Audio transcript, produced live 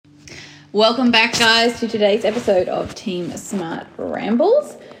Welcome back, guys, to today's episode of Team Smart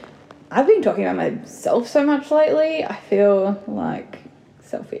Rambles. I've been talking about myself so much lately, I feel like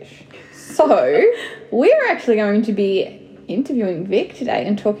selfish. So, we're actually going to be interviewing Vic today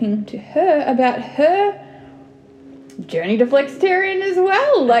and talking to her about her journey to Flexitarian as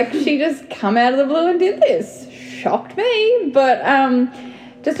well. Like, she just come out of the blue and did this. Shocked me. But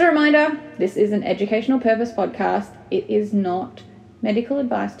just a reminder, this is an educational purpose podcast. It is not medical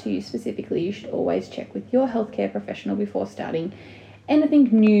advice to you specifically. You should always check with your healthcare professional before starting anything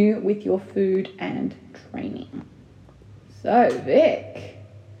new with your food and training. So, Vic,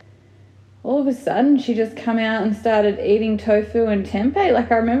 all of a sudden she just come out and started eating tofu and tempeh.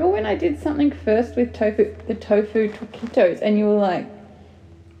 Like, I remember when I did something first with tofu, the tofu taquitos, and you were like,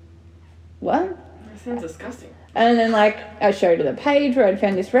 what? That sounds disgusting. And then, like, I showed her the page where I'd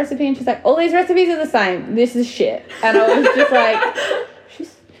found this recipe, and she's like, all these recipes are the same. This is shit. And I was just like, I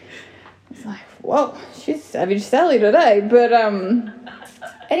was like, whoa, she's Savage Sally today. But,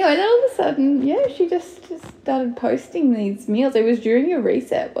 anyway, then all of a sudden, yeah, she just started posting these meals. It was during your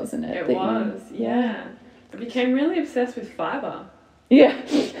reset, wasn't it? It was, yeah. I became really obsessed with fibre. Yeah.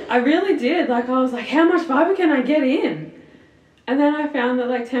 I really did. Like, I was like, how much fibre can I get in? And then I found that,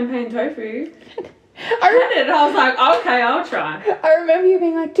 like, tempeh and tofu... I was like, okay, I'll try. I remember you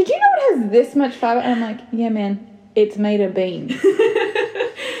being like, did you know it has this much fibre? And I'm like, yeah, man, it's made of beans.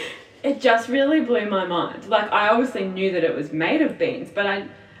 It just really blew my mind. Like, I obviously knew that it was made of beans, but I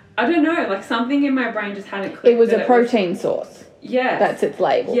don't know, like, something in my brain just hadn't clicked. It was a protein source. Yes. That's its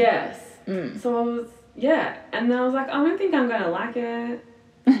label. Yes. Mm. So I was, yeah. And then I was like, I don't think I'm going to like it.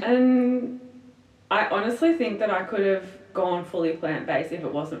 And I honestly think that I could have gone fully plant-based if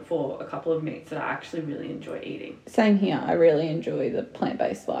it wasn't for a couple of meats that I actually really enjoy eating. Same here. I really enjoy the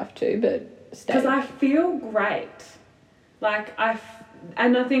plant-based life too, but because I feel great. Like,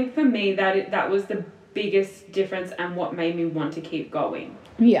 and I think for me that was the biggest difference and what made me want to keep going.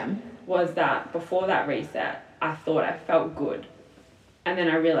 Yeah. Was that before that reset, I thought I felt good. And then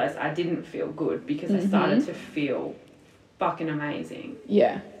I realised I didn't feel good because I started to feel fucking amazing.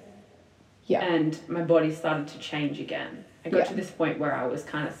 Yeah. Yeah. And my body started to change again. I got to this point where I was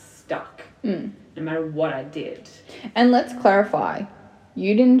kind of stuck, no matter what I did. And let's clarify,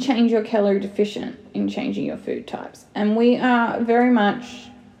 you didn't change your calorie deficient in changing your food types. And we are very much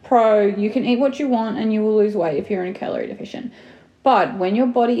pro, you can eat what you want and you will lose weight if you're in a calorie deficient. But when your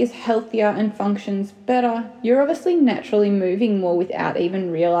body is healthier and functions better, you're obviously naturally moving more without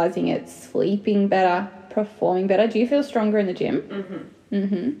even realising it, sleeping better, performing better. Do you feel stronger in the gym? Mm-hmm.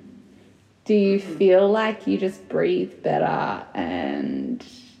 Mm-hmm. Do you feel like you just breathe better and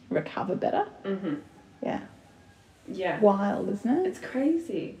recover better? Mm-hmm. Yeah. Yeah. Wild, isn't it? It's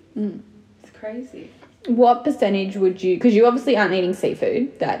crazy. It's crazy. What percentage would you... Because you obviously aren't eating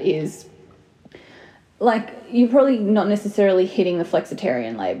seafood. That is... Like, you're probably not necessarily hitting the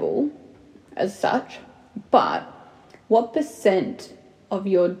Flexitarian label as such. But what % of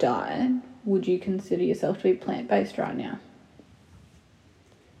your diet would you consider yourself to be plant-based right now?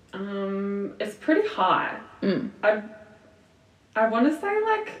 It's pretty high. I want to say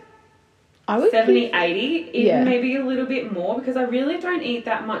like 70, 80, even maybe a little bit more, because I really don't eat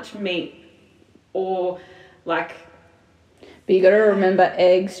that much meat or like... But you got to remember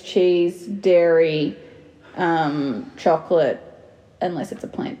eggs, cheese, dairy, chocolate, unless it's a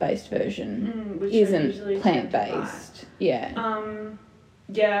plant-based version, isn't plant-based. Yeah.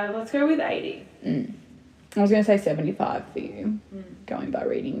 Yeah, let's go with 80. I was going to say 75 for you, going by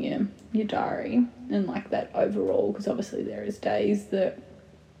reading your diary and like that overall, because obviously there is days that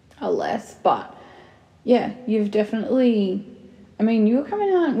are less, but yeah, you've definitely, I mean, you were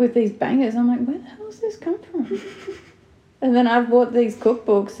coming out with these bangers. I'm like, where the hell does this come from? And then I've bought these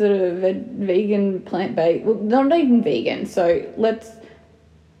cookbooks that are vegan, plant-based, well, not even vegan, so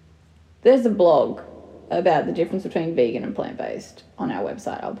there's a blog about the difference between vegan and plant-based on our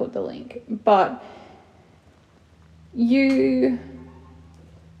website. I'll put the link, but... You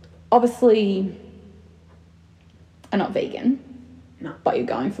obviously are not vegan. No. But you're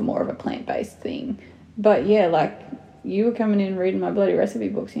going for more of a plant-based thing. But yeah, like, you were coming in reading my bloody recipe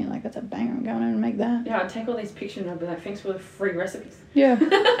books and you're like, that's a banger, I'm going in and make that. Yeah, I'd take all these pictures and I'd be like, thanks for the free recipes. Yeah.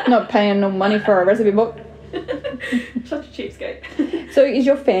 Not paying no money for a recipe book. Such a cheapskate. So is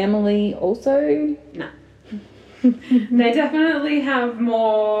your family also... No. They definitely have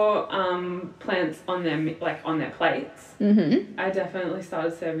more plants on their plates. Mm-hmm. I definitely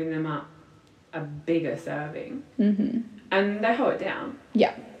started serving them up a bigger serving. Mm-hmm. And they hold it down.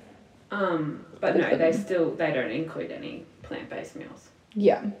 Yeah. But no, they don't include any plant-based meals.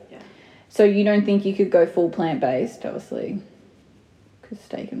 Yeah. Yeah. So you don't think you could go full plant-based, obviously? Because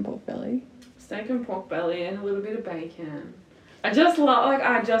steak and pork belly. Steak and pork belly and a little bit of bacon. I just love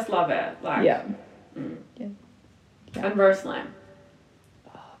it. Like, Yeah. Yeah. Yeah. And roast lamb.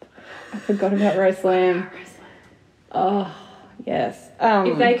 I forgot about roast lamb. Oh, yes.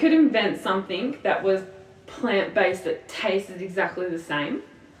 If they could invent something that was plant-based that tasted exactly the same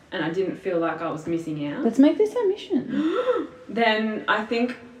and I didn't feel like I was missing out, let's make this our mission. then I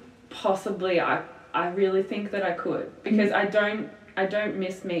think possibly I really think that I could, because I don't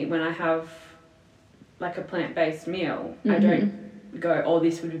miss meat when I have like a plant-based meal. I don't go, oh,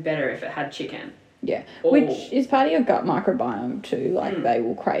 this would be better if it had chicken. Yeah, which is part of your gut microbiome too. Like they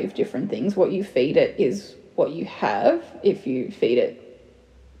will crave different things. What you feed it is what you have. If you feed it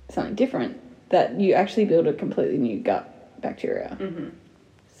something different, that you actually build a completely new gut bacteria.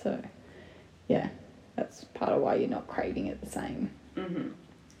 So, yeah, that's part of why you're not craving it the same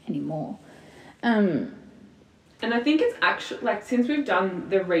anymore. And I think it's actually, like, since we've done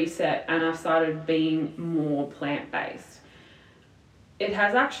the reset and I've started being more plant-based, it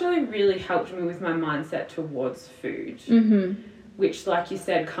has actually really helped me with my mindset towards food, which, like you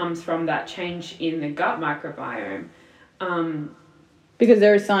said, comes from that change in the gut microbiome. Because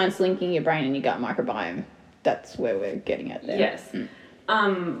there is science linking your brain and your gut microbiome. That's where we're getting at there. Yes.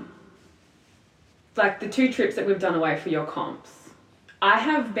 Like the 2 trips that we've done away for your comps, I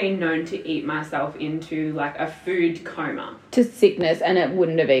have been known to eat myself into like a food coma. To sickness, and it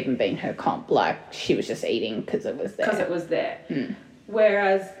wouldn't have even been her comp. Like, she was just eating because it was there. Because it was there.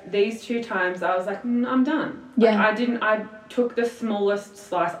 Whereas these 2 times I was like, I'm done. Like, Yeah. I took the smallest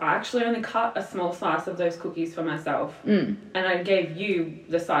slice. I actually only cut a small slice of those cookies for myself. And I gave you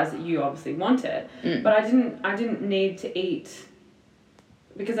the size that you obviously wanted. But I didn't need to eat,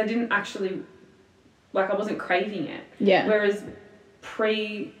 because I didn't actually, like, I wasn't craving it. Yeah. Whereas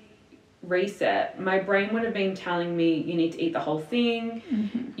pre-reset, my brain would have been telling me, you need to eat the whole thing.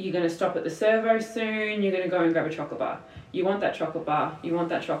 You're going to stop at the servo soon. You're going to go and grab a chocolate bar. You want that chocolate bar. You want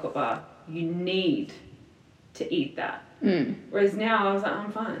that chocolate bar. You need to eat that. Whereas now I was like,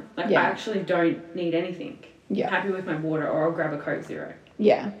 I'm fine. Like, I actually don't need anything. Yeah. I'm happy with my water, or I'll grab a Coke Zero.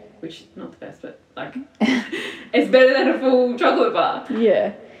 Yeah. Which, not the best, but, like, it's better than a full chocolate bar.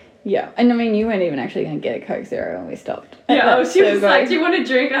 Yeah. Yeah. And I mean, you weren't even actually going to get a Coke Zero when we stopped. Yeah, she was like, do you want a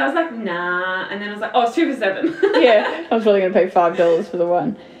drink? And I was like, nah. And then I was like, oh, it's 2 for $7. Yeah. I was probably going to pay $5 for the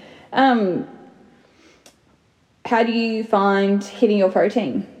one. How do you find hitting your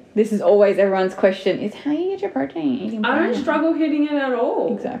protein? This is always everyone's question, is how you get your protein eating I plants. don't struggle hitting it at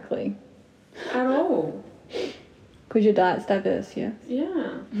all. Exactly. At all. Because your diet's diverse, yeah?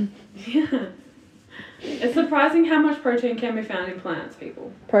 Yeah. Yeah. It's surprising how much protein can be found in plants,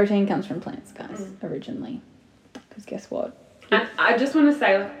 people. Protein comes from plants, guys, originally. Because guess what? And I just want to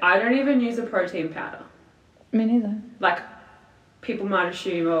say, like, I don't even use a protein powder. Me neither. Like, people might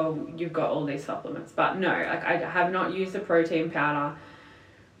assume, oh, you've got all these supplements. But no, like, I have not used a protein powder,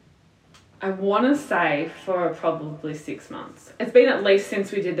 I want to say, for probably 6 months. It's been at least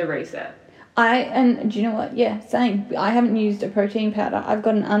since we did the reset. And do you know what? Yeah, same. I haven't used a protein powder. I've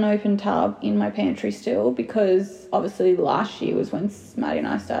got an unopened tub in my pantry still, because obviously last year was when Maddie and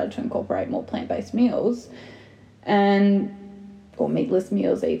I started to incorporate more plant-based meals, or meatless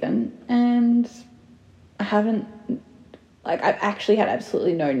meals even, and I haven't, like, I've actually had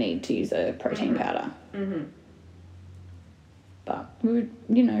absolutely no need to use a protein powder. But we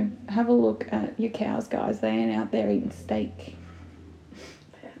would, have a look at your cows, guys. They ain't out there eating steak.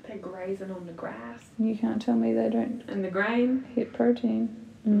 They're grazing on the grass. You can't tell me they don't. And the grain. Hit protein.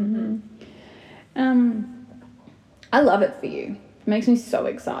 I love it for you. It makes me so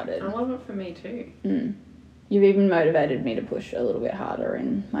excited. I love it for me too. You've even motivated me to push a little bit harder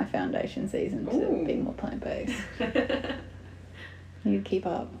in my foundation season to be more plant-based. You keep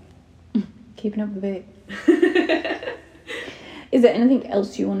up. Keeping up a bit. Is there anything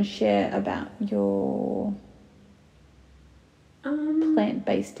else you want to share about your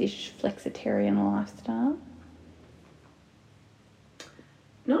plant-based-ish flexitarian lifestyle?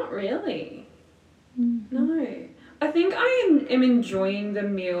 Not really. No. I think I am enjoying the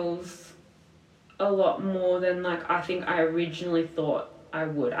meals a lot more than, like, I think I originally thought I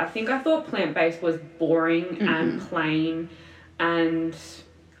would. I think I thought plant-based was boring and plain and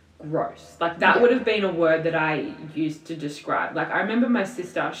gross. Like, that would have been a word that I used to describe. Like, I remember my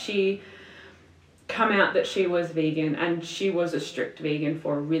sister, she come out that she was vegan, and she was a strict vegan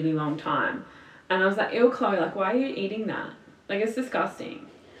for a really long time. And I was like, ew, Chloe, like, why are you eating that? Like, it's disgusting.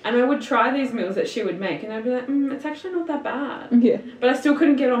 And I would try these meals that she would make, and I'd be like, it's actually not that bad. Yeah. But I still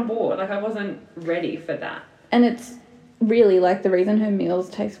couldn't get on board. Like, I wasn't ready for that. And it's really, like, the reason her meals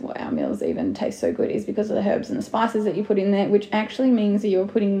taste, well, our meals even taste so good is because of the herbs and the spices that you put in there, which actually means that you're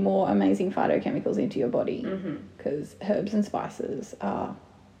putting more amazing phytochemicals into your body, because herbs and spices are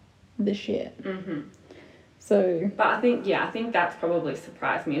the shit. So, but I think that's probably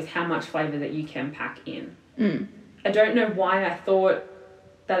surprised me, is how much flavour that you can pack in. I don't know why I thought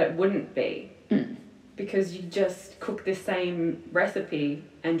that it wouldn't be, because you just cook the same recipe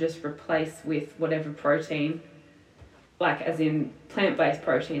and just replace with whatever protein, like as in plant-based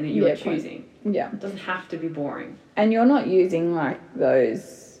protein that you are choosing. Yeah. It doesn't have to be boring. And you're not using, like,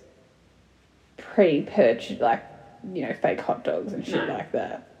 those pre-purchased, like, you know, fake hot dogs and shit like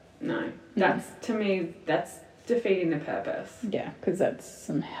that. No. That's, to me, that's defeating the purpose. Yeah, because that's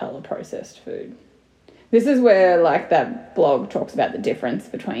some hella processed food. This is where, like, that blog talks about the difference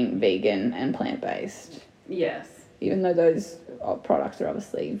between vegan and plant-based. Yes. Even though those products are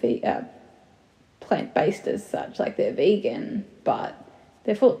obviously plant-based as such, like, they're vegan, but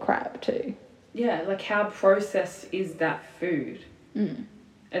they're full of crap too. Yeah, like, how processed is that food?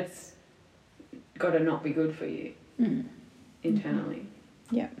 It's got to not be good for you internally.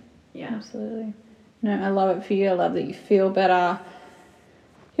 Yeah. Yeah. Absolutely. No, I love it for you. I love that you feel better.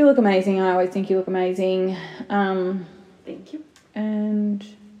 You look amazing. I always think you look amazing. Thank you. And,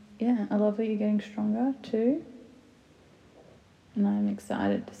 yeah, I love that you're getting stronger too. And I'm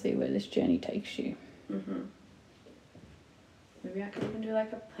excited to see where this journey takes you. Maybe I could even do,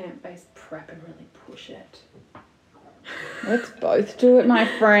 like, a plant-based prep and really push it. Let's both do it, my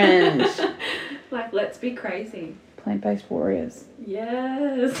friend. Like, let's be crazy. Plant-based warriors.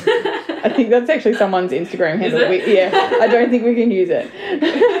 Yes. I think that's actually someone's Instagram handle. Is it? Yeah, I don't think we can use it.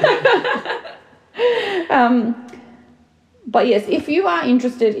 But yes, if you are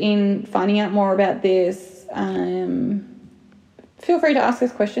interested in finding out more about this, feel free to ask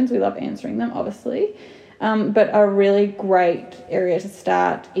us questions. We love answering them, obviously. But a really great area to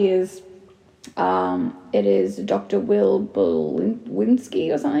start is it is Dr. Will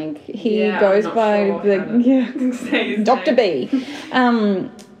Bolinsky or something. He goes by Dr. B.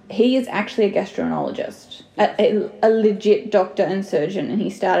 He is actually a gastroenterologist, a legit doctor and surgeon, and he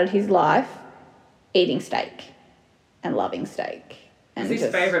started his life eating steak and loving steak. And it was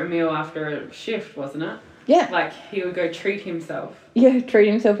his favourite meal after a shift, wasn't it? Yeah. Like, he would go treat himself. Yeah, treat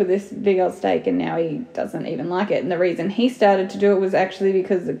himself with this big old steak, and now he doesn't even like it. And the reason he started to do it was actually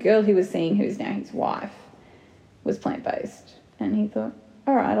because the girl he was seeing, who's now his wife, was plant-based. And he thought,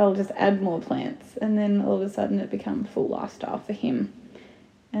 all right, I'll just add more plants. And then all of a sudden it became a full lifestyle for him.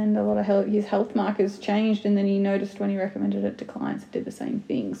 And a lot of his health markers changed, and then he noticed when he recommended it to clients that did the same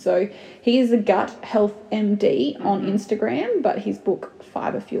thing. So he is a gut health MD on Instagram, but his book,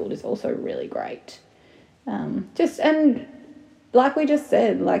 Fiber Fueled, is also really great. And like we just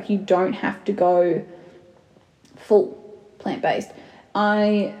said, like, you don't have to go full plant-based.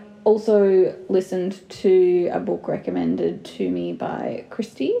 I also listened to a book recommended to me by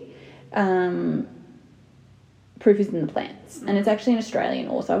Christy, Proof is in the Plants. And it's actually an Australian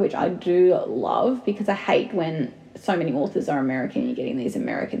author, which I do love, because I hate when so many authors are American, you're getting these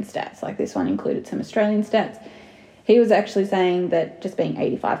American stats. Like, this one included some Australian stats. He was actually saying that just being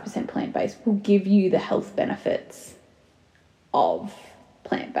 85% plant-based will give you the health benefits of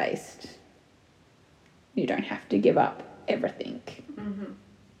plant-based. You don't have to give up everything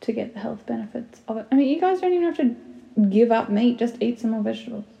to get the health benefits of it. I mean, you guys don't even have to give up meat, just eat some more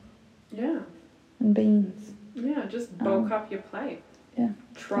vegetables. Yeah. And beans. Yeah, just bulk up your plate. Yeah.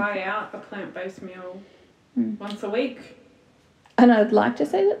 Try out a plant-based meal once a week. And I'd like to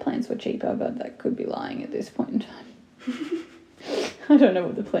say that plants were cheaper, but that could be lying at this point in time. I don't know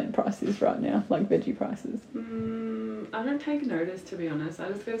what the plant price is right now, like veggie prices. I don't take notice, to be honest. I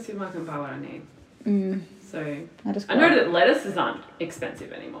just go to the supermarket and buy what I need. So I know that lettuces aren't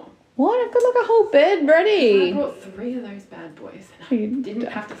expensive anymore. What? I've got like a whole bed ready. I bought 3 of those bad boys and I didn't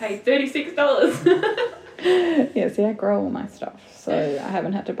have to pay $36. Yeah, see, I grow all my stuff, so I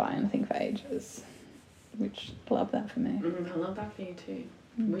haven't had to buy anything for ages, which love that for me. I love that for you too.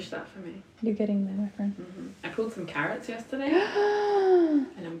 Wish that for me. You're getting there, my friend. I pulled some carrots yesterday and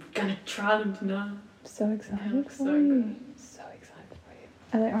I'm gonna try them tonight. So excited for so you. good. So excited for you.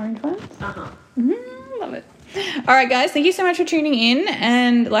 Are they orange ones? Love it. All right, guys, thank you so much for tuning in.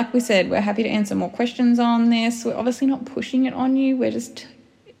 And like we said, we're happy to answer more questions on this. We're obviously not pushing it on you. We're just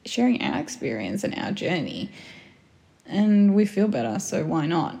sharing our experience and our journey. And we feel better, so why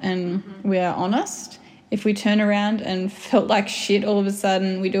not? And we are honest. If we turn around and felt like shit all of a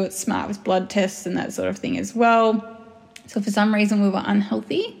sudden, we do it smart with blood tests and that sort of thing as well. So if for some reason we were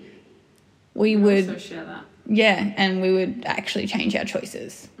unhealthy, we would also share that. Yeah, and we would actually change our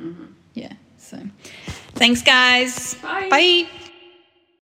choices. Yeah. So, thanks, guys. Bye. Bye.